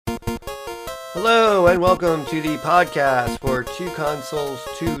Hello and welcome to the podcast for Two Consoles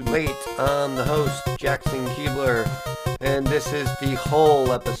Too Late. I'm the host, Jackson Keebler, and this is the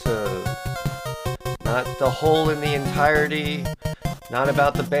whole episode. Not the whole in the entirety, not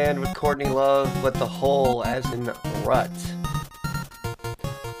about the band with Courtney Love, but the whole as in rut.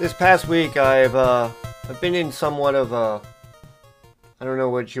 This past week I've been in somewhat of a, I don't know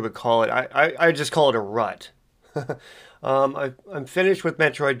what you would call it, I just call it a rut. I'm finished with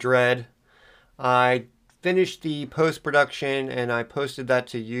Metroid Dread. I finished the post-production and I posted that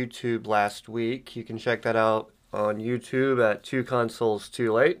to YouTube last week. You can check that out on YouTube at Two Consoles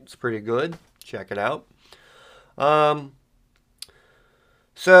Too Late. It's pretty good. Check it out. So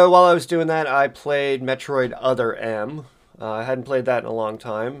while I was doing that, I played Metroid Other M. I hadn't played that in a long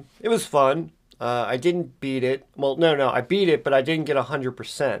time. It was fun. I didn't beat it. Well, no, I beat it, but I didn't get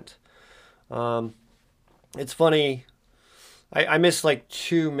 100%. It's funny. I missed like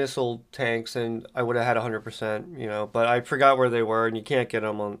 2 missile tanks and I would have had 100%, but I forgot where they were and you can't get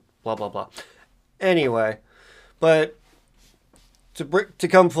them on blah, blah, blah. Anyway, but to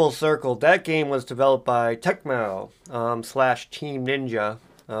come full circle, that game was developed by Tecmo / Team Ninja.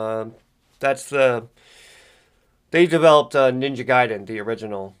 They developed Ninja Gaiden, the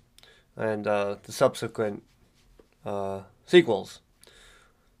original, and the subsequent sequels.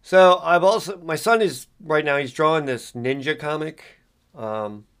 So my son is, right now, he's drawing this ninja comic.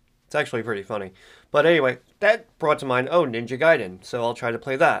 It's actually pretty funny. But anyway, that brought to mind, Ninja Gaiden. So I'll try to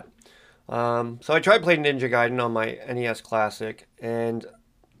play that. So I tried playing Ninja Gaiden on my NES Classic, and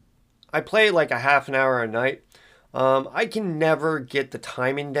I play like a half an hour a night. I can never get the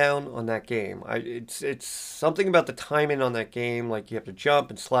timing down on that game. It's something about the timing on that game, like you have to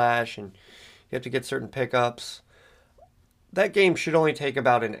jump and slash, and you have to get certain pickups. That game should only take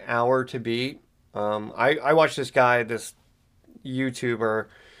about an hour to beat. I watched this YouTuber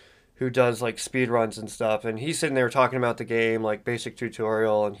who does like speed runs and stuff, and he's sitting there talking about the game, like basic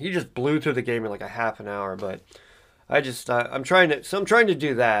tutorial, and he just blew through the game in like a half an hour. But I'm trying to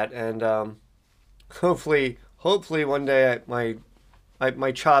do that, and hopefully one day my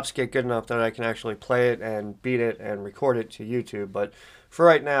chops get good enough that I can actually play it and beat it and record it to YouTube. But for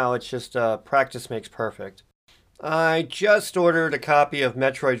right now, it's just practice makes perfect. I just ordered a copy of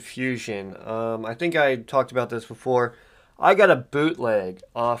Metroid Fusion. I think I talked about this before. I got a bootleg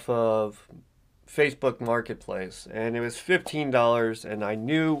off of Facebook Marketplace, and it was $15, and I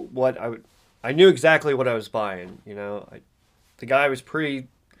knew exactly what I was buying. The guy was pretty,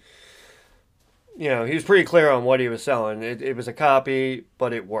 he was pretty clear on what he was selling. It was a copy,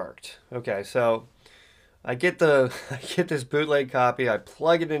 but it worked. Okay, so I get this bootleg copy. I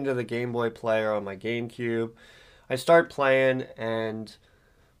plug it into the Game Boy player on my GameCube. I start playing, and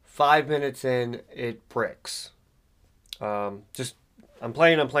 5 minutes in, it bricks. I'm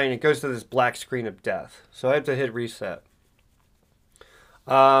playing. It goes to this black screen of death. So I have to hit reset.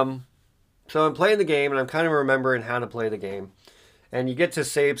 So I'm playing the game, and I'm kind of remembering how to play the game. And you get to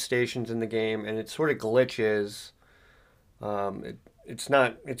save stations in the game, and it sort of glitches. It's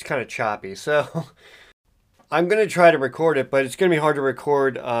kind of choppy. So I'm going to try to record it, but it's going to be hard to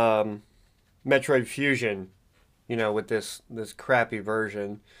record Metroid Fusion, with this crappy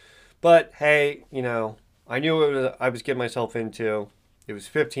version. But hey, I knew what I was getting myself into. It was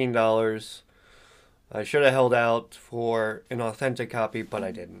 $15. I should have held out for an authentic copy, but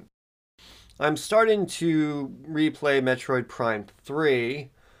I didn't. I'm starting to replay Metroid Prime 3.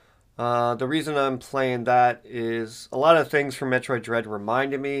 The reason I'm playing that is a lot of things from Metroid Dread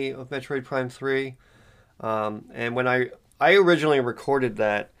reminded me of Metroid Prime 3. And when I originally recorded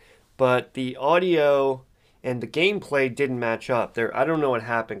that, but the audio and the gameplay didn't match up. I don't know what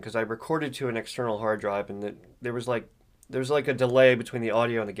happened because I recorded to an external hard drive, and there was like a delay between the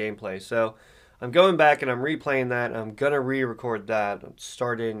audio and the gameplay. So I'm going back and I'm replaying that. And I'm gonna re-record that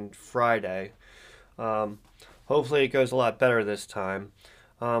starting Friday. Hopefully it goes a lot better this time.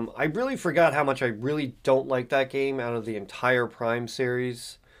 I really forgot how much I really don't like that game out of the entire Prime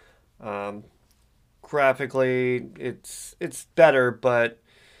series. Graphically, it's better, but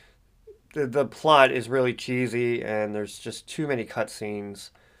the plot is really cheesy, and there's just too many cutscenes.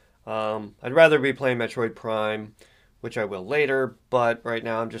 I'd rather be playing Metroid Prime, which I will later, but right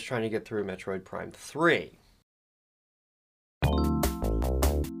now I'm just trying to get through Metroid Prime 3.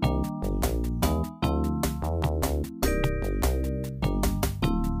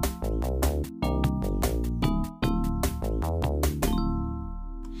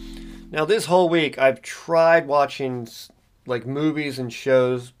 Now this whole week I've tried watching like movies and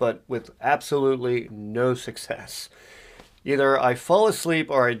shows, but with absolutely no success. Either I fall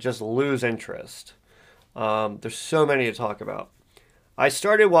asleep or I just lose interest. There's so many to talk about. I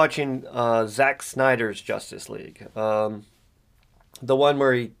started watching Zack Snyder's Justice League, the one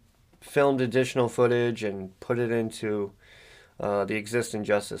where he filmed additional footage and put it into the existing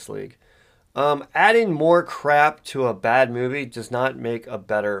Justice League. Adding more crap to a bad movie does not make a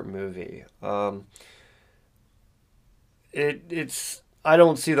better movie. It's I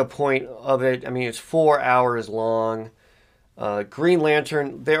don't see the point of it. I mean, it's 4 hours long. Green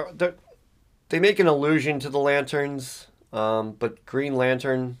Lantern, they make an allusion to the lanterns, but the Green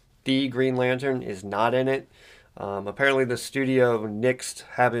Lantern, is not in it. Apparently, the studio nixed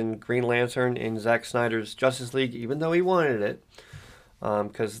having Green Lantern in Zack Snyder's Justice League, even though he wanted it,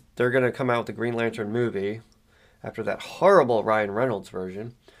 because they're going to come out with the Green Lantern movie after that horrible Ryan Reynolds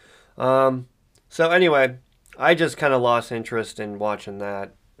version. So anyway, I just kind of lost interest in watching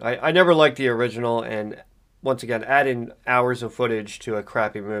that. I never liked the original, and once again, adding hours of footage to a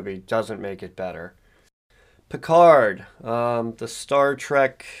crappy movie doesn't make it better. Picard, the Star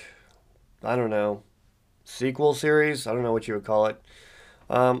Trek, I don't know, sequel series? I don't know what you would call it.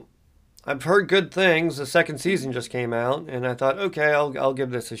 I've heard good things. The second season just came out, and I thought, okay, I'll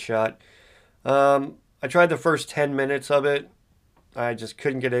give this a shot. I tried the first 10 minutes of it. I just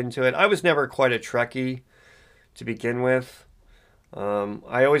couldn't get into it. I was never quite a Trekkie to begin with.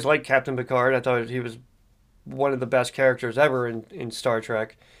 I always liked Captain Picard. I thought he was one of the best characters ever in Star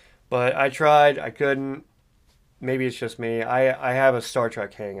Trek. But I tried. I couldn't. Maybe it's just me. I have a Star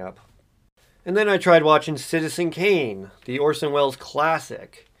Trek hang up. And then I tried watching Citizen Kane, the Orson Welles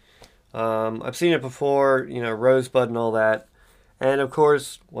classic. I've seen it before, Rosebud and all that. And of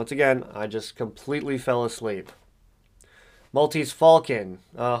course, once again, I just completely fell asleep. Maltese Falcon,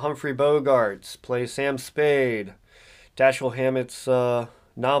 Humphrey Bogart plays Sam Spade. Dashiell Hammett's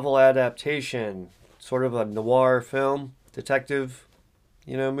novel adaptation, sort of a noir film, detective,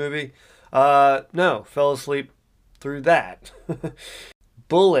 movie. No, fell asleep through that.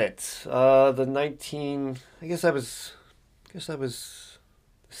 Bullet, I guess that was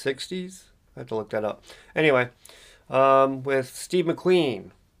 60s. I have to look that up. Anyway, with Steve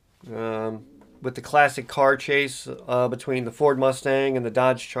McQueen, with the classic car chase between the Ford Mustang and the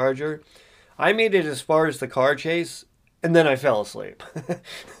Dodge Charger. I made it as far as the car chase, and then I fell asleep.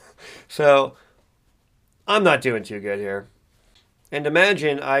 So, I'm not doing too good here. And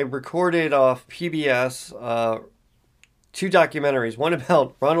imagine I recorded off PBS two documentaries, one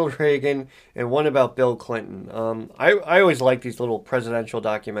about Ronald Reagan and one about Bill Clinton. I always like these little presidential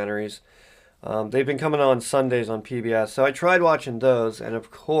documentaries. They've been coming on Sundays on PBS, so I tried watching those, and of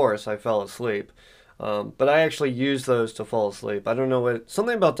course I fell asleep. But I actually used those to fall asleep. I don't know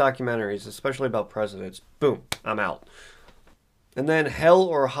something about documentaries, especially about presidents. Boom, I'm out. And then Hell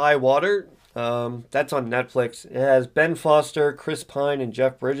or High Water, that's on Netflix. It has Ben Foster, Chris Pine, and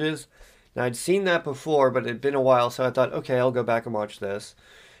Jeff Bridges. Now, I'd seen that before, but it had been a while, so I thought, okay, I'll go back and watch this.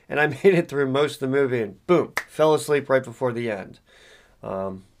 And I made it through most of the movie, and boom, fell asleep right before the end.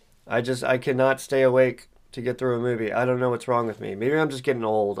 I cannot stay awake to get through a movie. I don't know what's wrong with me. Maybe I'm just getting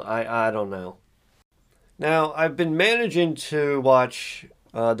old. I don't know. Now, I've been managing to watch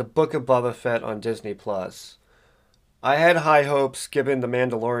The Book of Boba Fett on Disney+. I had high hopes, given The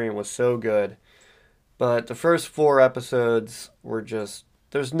Mandalorian was so good. But the first 4 episodes were just...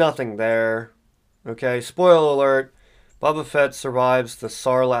 There's nothing there. Okay, spoiler alert. Boba Fett survives the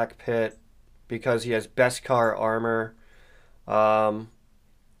Sarlacc pit because he has Beskar armor.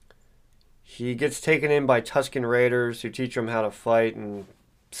 He gets taken in by Tusken Raiders who teach him how to fight and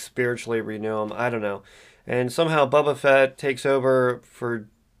spiritually renew him. I don't know. And somehow Boba Fett takes over for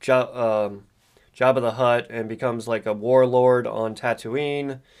Jabba the Hutt and becomes like a warlord on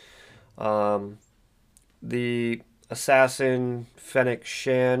Tatooine. The assassin Fennec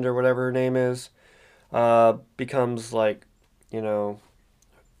Shand or whatever her name is becomes like,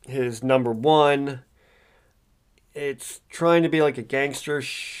 his number one. It's trying to be like a gangster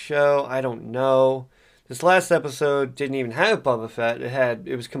show. I don't know. This last episode didn't even have Boba Fett.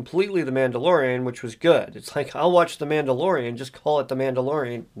 It was completely The Mandalorian, which was good. It's like, I'll watch The Mandalorian, just call it The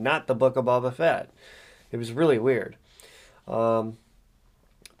Mandalorian, not The Book of Boba Fett. It was really weird. But,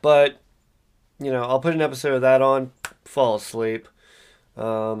 I'll put an episode of that on, fall asleep.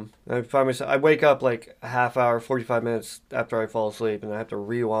 I find myself, I wake up like a half hour, 45 minutes after I fall asleep, and I have to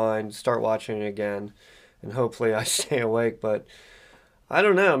rewind, start watching it again, and hopefully I stay awake. But I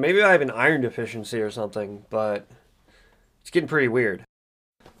don't know, maybe I have an iron deficiency or something, but it's getting pretty weird.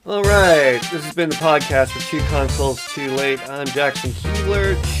 Alright, this has been the podcast for Two Consoles Too Late. I'm Jackson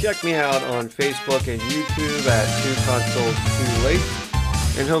Keebler. Check me out on Facebook and YouTube at Two Consoles Too Late.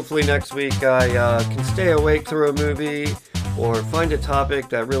 And hopefully next week I can stay awake through a movie or find a topic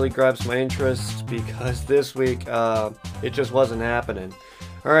that really grabs my interest, because this week it just wasn't happening.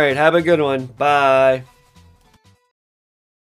 All right, have a good one. Bye.